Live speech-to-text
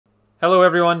Hello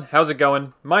everyone, how's it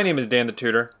going? My name is Dan the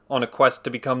Tutor, on a quest to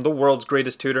become the world's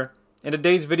greatest tutor. In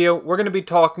today's video, we're going to be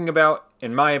talking about,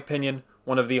 in my opinion,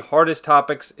 one of the hardest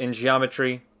topics in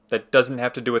geometry that doesn't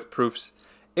have to do with proofs.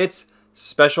 It's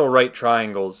special right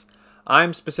triangles.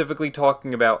 I'm specifically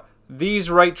talking about these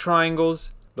right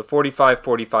triangles, the 45,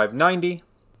 45, 90,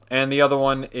 and the other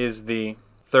one is the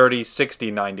 30, 60,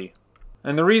 90.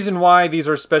 And the reason why these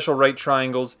are special right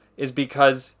triangles is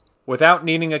because without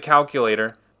needing a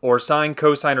calculator, or sine,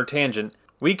 cosine, or tangent,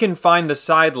 we can find the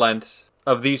side lengths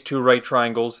of these two right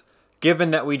triangles given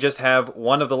that we just have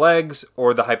one of the legs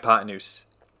or the hypotenuse.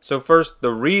 So first,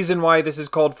 the reason why this is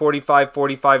called 45,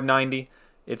 45, 90,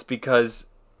 it's because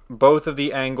both of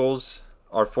the angles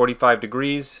are 45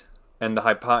 degrees and the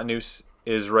hypotenuse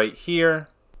is right here.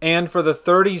 And for the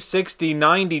 30, 60,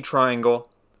 90 triangle,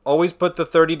 always put the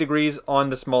 30 degrees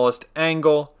on the smallest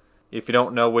angle. If you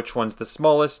don't know which one's the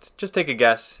smallest, just take a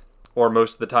guess. Or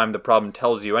most of the time the problem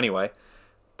tells you anyway,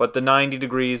 but the 90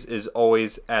 degrees is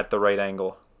always at the right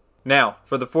angle. Now,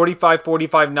 for the 45,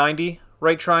 45, 90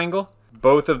 right triangle,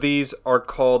 both of these are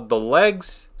called the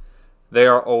legs. They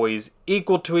are always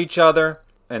equal to each other,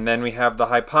 and then we have the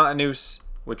hypotenuse,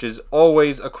 which is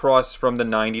always across from the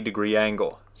 90 degree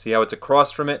angle. See how it's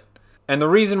across from it? And the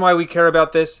reason why we care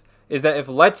about this is that if,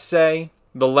 let's say,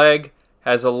 the leg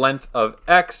has a length of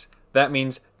x, that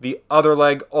means the other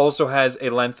leg also has a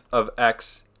length of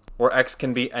x, where x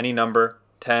can be any number,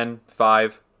 10,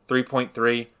 5,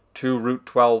 3.3, 2 root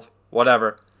 12,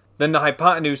 whatever. Then the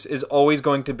hypotenuse is always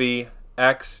going to be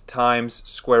x times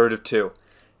square root of 2.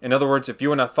 In other words, if you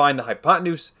want to find the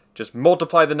hypotenuse, just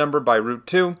multiply the number by root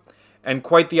 2. And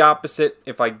quite the opposite,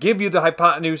 if I give you the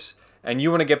hypotenuse and you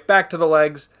want to get back to the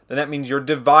legs, then that means you're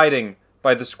dividing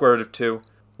by the square root of 2.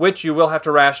 Which you will have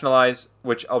to rationalize,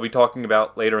 which I'll be talking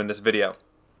about later in this video.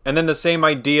 And then the same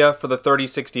idea for the 30,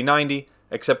 60, 90,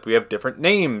 except we have different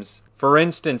names. For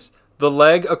instance, the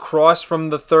leg across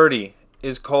from the 30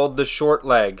 is called the short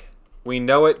leg. We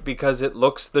know it because it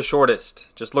looks the shortest.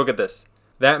 Just look at this.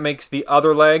 That makes the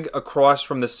other leg across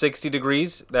from the 60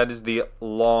 degrees, that is the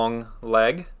long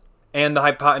leg. And the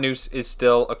hypotenuse is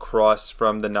still across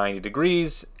from the 90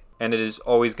 degrees, and it is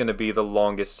always going to be the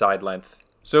longest side length.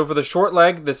 So for the short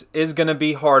leg, this is going to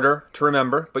be harder to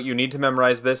remember, but you need to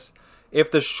memorize this. If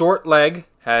the short leg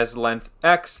has length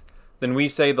x, then we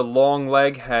say the long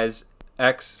leg has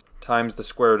x times the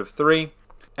square root of 3,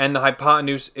 and the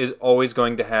hypotenuse is always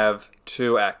going to have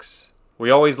 2x.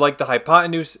 We always like the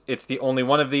hypotenuse. It's the only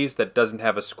one of these that doesn't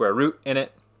have a square root in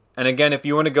it. And again, if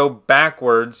you want to go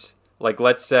backwards, like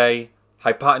let's say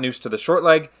hypotenuse to the short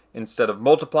leg, instead of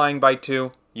multiplying by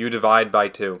 2, you divide by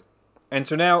 2. And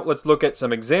so now let's look at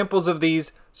some examples of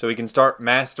these so we can start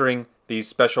mastering these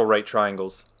special right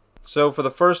triangles. So for the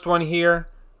first one here,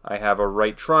 I have a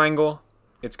right triangle.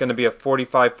 It's going to be a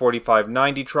 45, 45,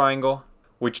 90 triangle,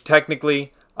 which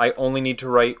technically I only need to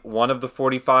write one of the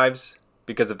 45s,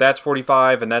 because if that's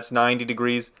 45 and that's 90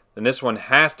 degrees, then this one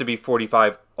has to be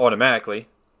 45 automatically.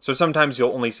 So sometimes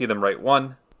you'll only see them write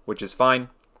one, which is fine.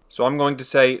 So I'm going to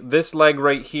say this leg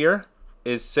right here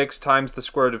is 6 times the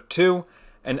square root of 2,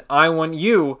 and I want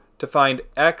you to find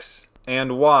x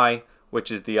and y,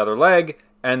 which is the other leg,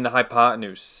 and the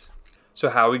hypotenuse. So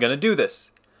how are we going to do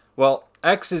this? Well,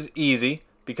 x is easy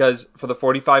because for the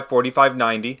 45, 45,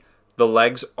 90, the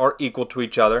legs are equal to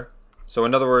each other. So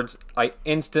in other words, I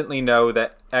instantly know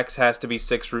that x has to be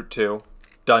 6 root 2.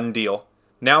 Done deal.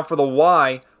 Now for the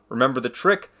y, remember the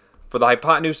trick. For the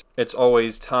hypotenuse, it's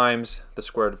always times the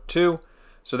square root of 2.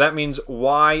 So that means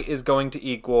y is going to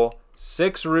equal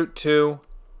 6 root 2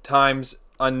 times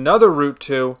another root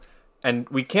 2, and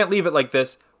we can't leave it like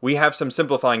this. We have some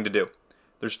simplifying to do.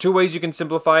 There's two ways you can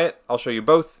simplify it. I'll show you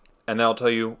both, and then I'll tell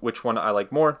you which one I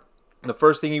like more. The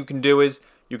first thing you can do is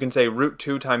you can say root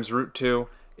 2 times root 2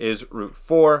 is root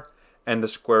 4, and the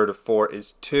square root of 4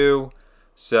 is 2.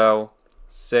 So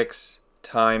 6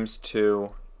 times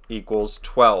 2 equals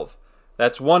 12.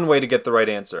 That's one way to get the right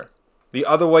answer. The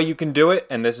other way you can do it,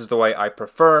 and this is the way I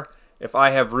prefer, if I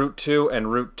have root 2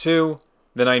 and root 2,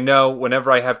 then I know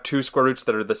whenever I have two square roots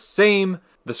that are the same,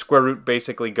 the square root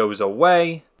basically goes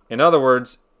away. In other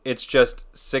words, it's just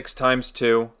 6 times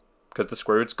 2, because the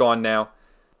square root's gone now,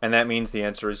 and that means the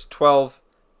answer is 12.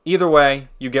 Either way,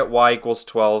 you get y equals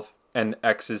 12, and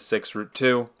x is 6 root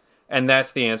 2, and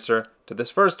that's the answer to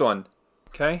this first one.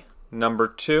 Okay, number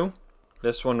 2.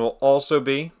 This one will also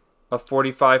be a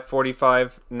 45,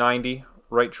 45, 90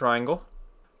 right triangle.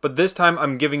 But this time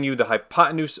I'm giving you the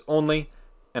hypotenuse only,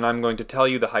 and I'm going to tell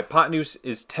you the hypotenuse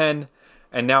is 10,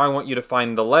 and now I want you to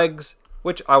find the legs,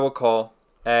 which I will call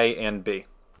A and B.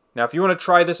 Now if you want to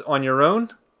try this on your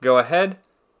own, go ahead.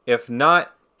 If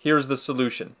not, here's the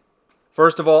solution.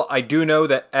 First of all, I do know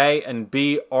that A and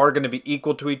B are going to be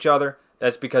equal to each other.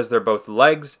 That's because they're both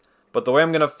legs. But the way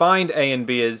I'm going to find A and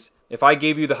B is, if I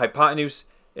gave you the hypotenuse,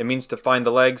 it means to find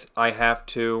the legs, I have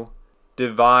to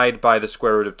divide by the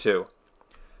square root of 2.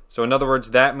 So in other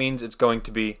words, that means it's going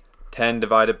to be 10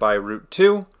 divided by root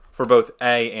 2 for both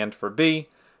A and for B.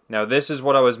 Now this is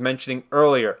what I was mentioning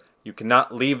earlier. You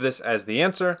cannot leave this as the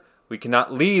answer. We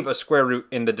cannot leave a square root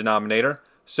in the denominator,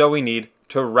 so we need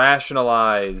to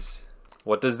rationalize.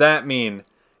 What does that mean?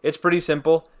 It's pretty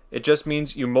simple. It just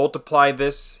means you multiply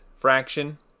this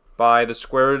fraction by the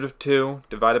square root of 2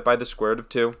 divided by the square root of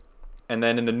 2. And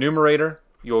then in the numerator,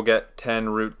 you'll get 10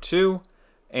 root 2.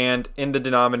 And in the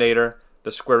denominator,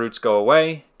 the square roots go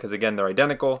away, because again, they're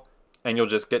identical, and you'll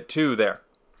just get 2 there.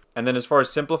 And then as far as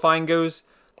simplifying goes,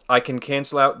 I can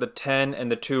cancel out the 10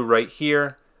 and the 2 right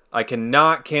here. I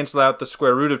cannot cancel out the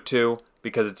square root of 2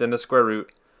 because it's in the square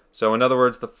root. So in other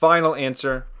words, the final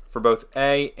answer for both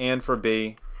A and for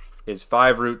B is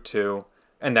 5 root 2,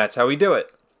 and that's how we do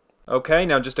it. Okay,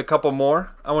 now just a couple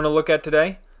more I want to look at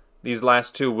today. These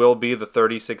last two will be the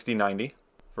 30, 60, 90.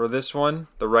 For this one,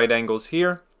 the right angle's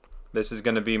here. This is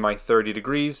going to be my 30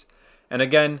 degrees. And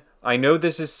again, I know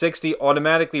this is 60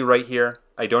 automatically right here.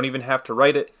 I don't even have to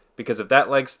write it, because if that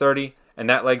leg's 30 and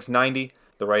that leg's 90,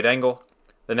 the right angle,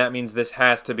 then that means this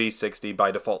has to be 60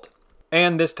 by default.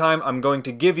 And this time I'm going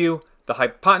to give you the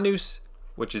hypotenuse,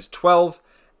 which is 12,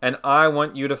 and I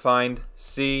want you to find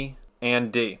C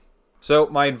and D. So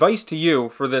my advice to you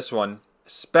for this one,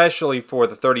 especially for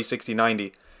the 30, 60,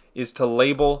 90, is to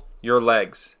label your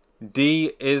legs.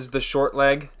 D is the short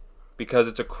leg because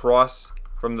it's across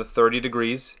from the 30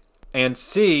 degrees, and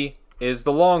C is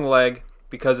the long leg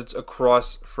because it's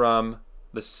across from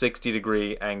the 60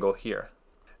 degree angle here.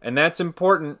 And that's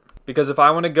important because if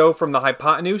I want to go from the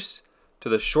hypotenuse to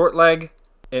the short leg,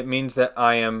 it means that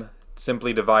I am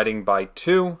simply dividing by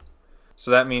 2.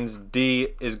 So that means D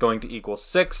is going to equal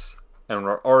 6, and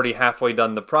we're already halfway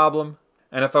done the problem.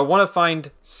 And if I want to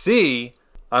find C,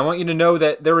 I want you to know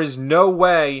that there is no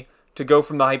way to go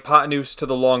from the hypotenuse to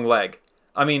the long leg.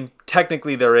 I mean,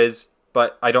 technically there is,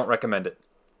 but I don't recommend it.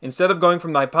 Instead of going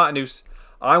from the hypotenuse,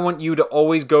 I want you to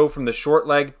always go from the short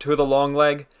leg to the long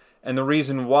leg, and the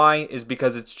reason why is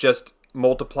because it's just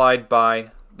multiplied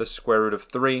by the square root of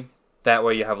 3. That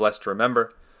way you have less to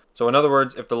remember. So in other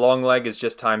words, if the long leg is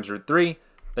just times root 3,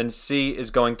 then C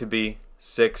is going to be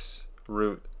 6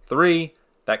 root 3.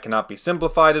 That cannot be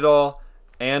simplified at all,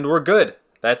 and we're good.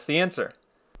 That's the answer.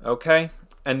 Okay,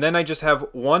 and then I just have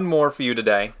one more for you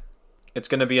today. It's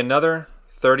going to be another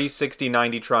 30, 60,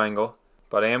 90 triangle,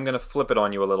 but I am going to flip it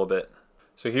on you a little bit.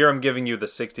 So here I'm giving you the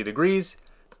 60 degrees,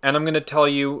 and I'm going to tell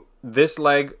you this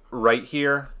leg right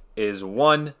here is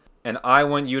 1, and I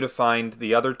want you to find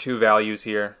the other two values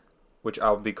here, which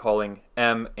I'll be calling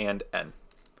M and N.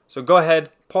 So go ahead,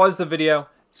 pause the video,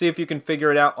 see if you can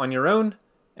figure it out on your own,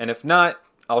 and if not,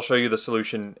 I'll show you the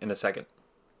solution in a second.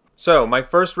 So my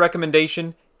first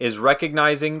recommendation is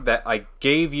recognizing that I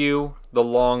gave you the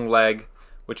long leg,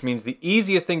 which means the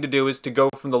easiest thing to do is to go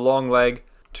from the long leg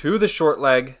to the short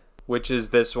leg, which is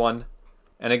this one.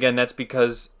 And again, that's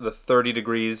because the 30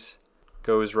 degrees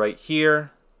goes right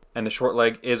here, and the short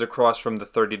leg is across from the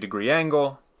 30 degree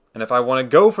angle. And if I want to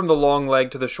go from the long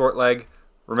leg to the short leg,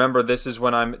 remember this is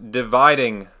when I'm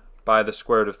dividing by the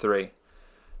square root of 3.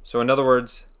 So in other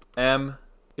words, M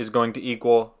is going to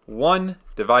equal 1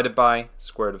 divided by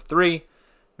square root of 3.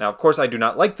 Now of course I do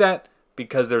not like that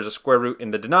because there's a square root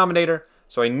in the denominator,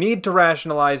 so I need to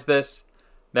rationalize this.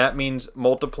 That means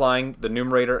multiplying the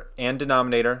numerator and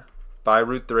denominator by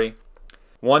root 3.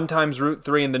 1 times root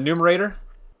 3 in the numerator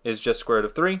is just square root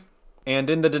of 3, and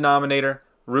in the denominator,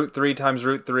 root 3 times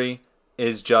root 3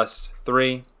 is just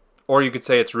 3, or you could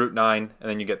say it's root 9, and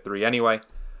then you get 3 anyway.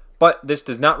 But this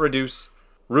does not reduce.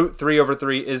 Root 3 over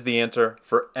 3 is the answer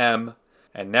for M.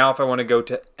 And now if I want to go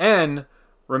to N,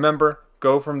 remember,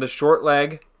 go from the short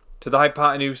leg to the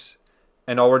hypotenuse,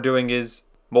 and all we're doing is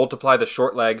multiply the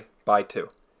short leg by 2.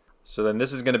 So then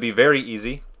this is going to be very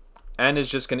easy. N is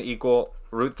just going to equal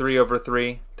root 3 over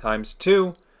 3 times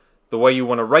 2. The way you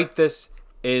want to write this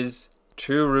is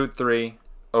 2 root 3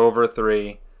 over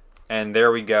 3, and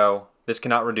there we go. This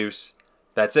cannot reduce.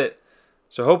 That's it.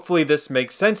 So hopefully this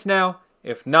makes sense now.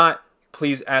 If not,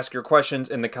 please ask your questions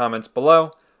in the comments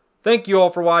below. Thank you all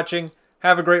for watching.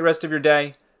 Have a great rest of your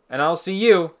day, and I'll see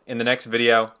you in the next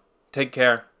video. Take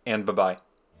care, and bye-bye.